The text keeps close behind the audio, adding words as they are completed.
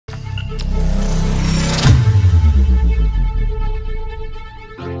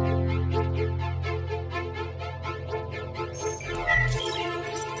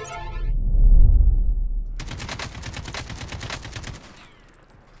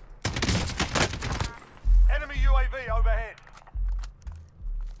Enemy UAV overhead.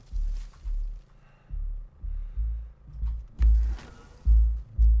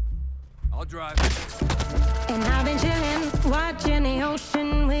 I'll drive. And I've been chillin', watching the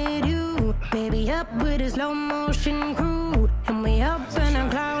ocean with you. Baby up with a slow motion crew. And we up in our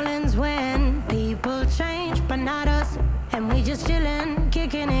clouds when people change, but not us. And we just chillin',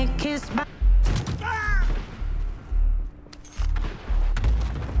 kicking it, kissed by.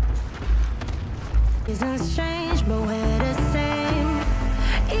 Seasons change, but we're the same.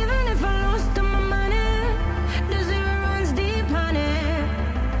 Even if I lost all my money, the zero runs deep, honey.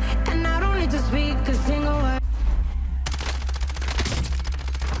 And I don't need to speak a single word.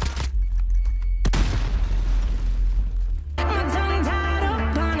 My tongue tied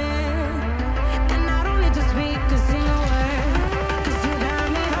up on it, and I don't need to speak a single word. 'Cause you got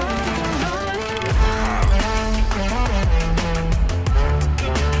me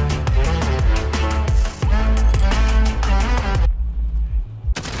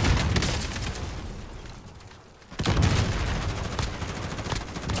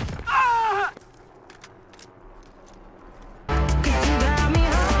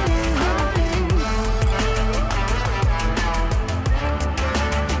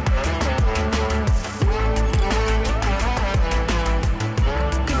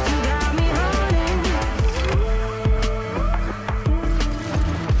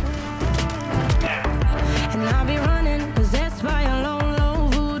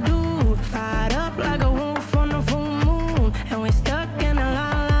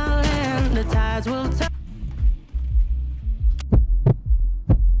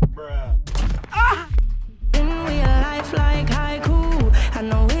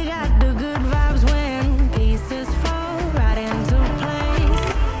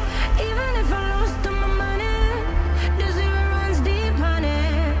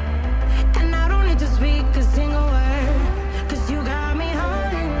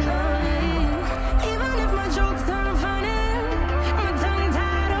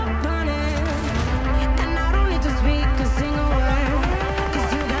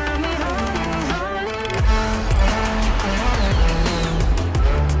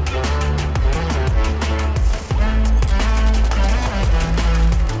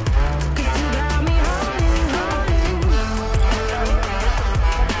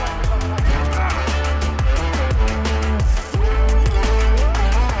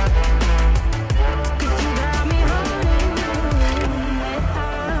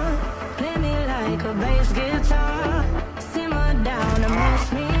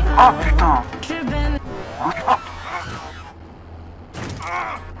Ah putain.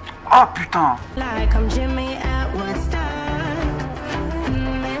 Ah putain. Like I'm Jimmy at Woodstock.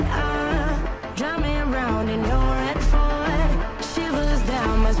 And I drive me around in your red Ford. Shivers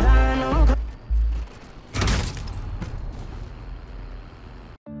down my spinal cord.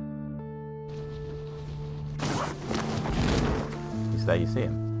 Is that you see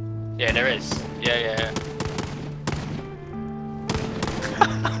him? Yeah, there is. Yeah.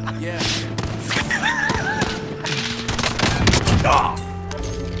 Yeah.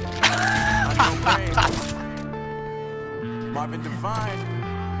 Marvin Divine.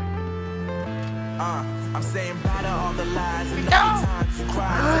 I'm saying bye to all the lies and all the times you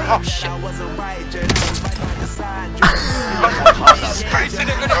cried. Oh shit! I wasn't right, just right by the side. Jesus Christ! I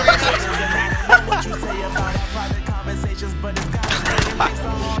didn't realize. What you say about our private conversations, but it's got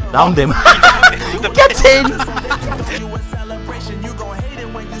Downed him. Get in! you a celebration. You gon' hate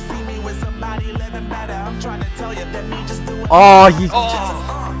it when you see me with somebody living better. I'm trying to tell you that me just doing. Oh, you.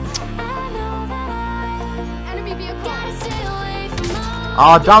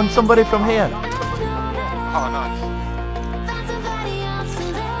 Oh, down somebody from here. Oh, nice.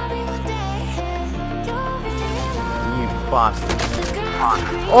 You bastard.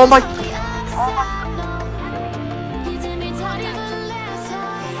 Oh my.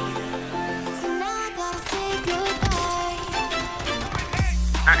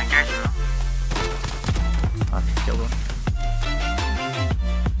 Don't engage with them. I can kill one.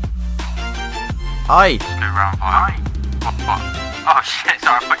 Hi. Just go round by. What? Oh shit,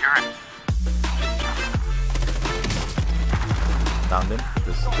 sorry, I thought you were in. Downed him.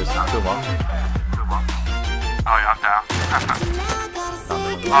 There's two more. Oh yeah, I'm down.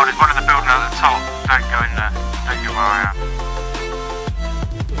 Oh, there's one in the building at the top. Don't go in there. Don't get where I am.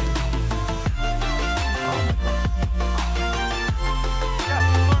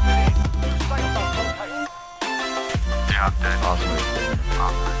 Yeah, I'm dead. Oh, somebody's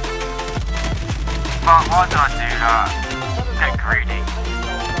Fuck, why did I do that? Get greedy.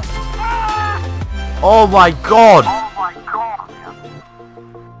 Oh my god! Oh my god!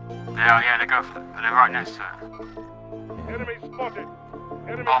 Yeah, they go for they're right next to it. Enemy spotted.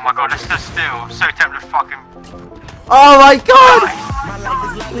 Enemy Oh my god, let's just steal. I'm so tempted to fucking... Oh my god!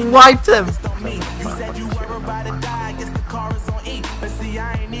 Wiped him! You said you were about to die, I guess the car is on E. But see,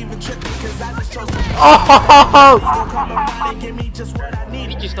 I ain't even tripping, cause I just chose to Oh! come around and give me just what I need.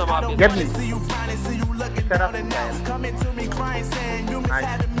 Widzisz to mapie. Get me. See you finding, see you looking down and now coming to me crying, saying you miss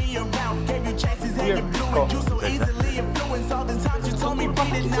having me around. Gave you chances and you blew it. You so easily influenced all the times you told me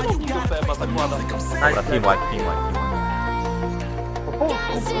beat it. Now you got it. Dobra, team wipe, team wipe, team wipe.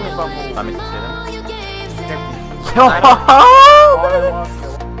 Tam jest jeszcze jeden.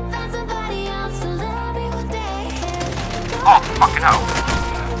 Oh, fucking hell.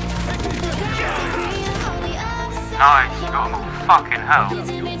 Nice, you got them all. Fucking hell.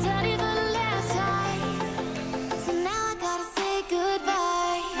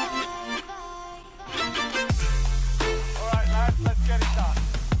 Alright lads, let's get it done.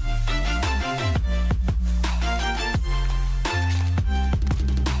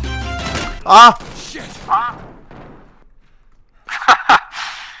 Ah!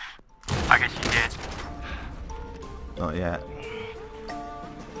 I guess you did. Not yet.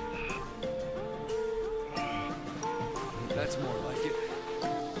 That's more like it.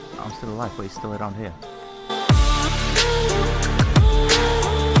 I'm still alive, but he's still around here.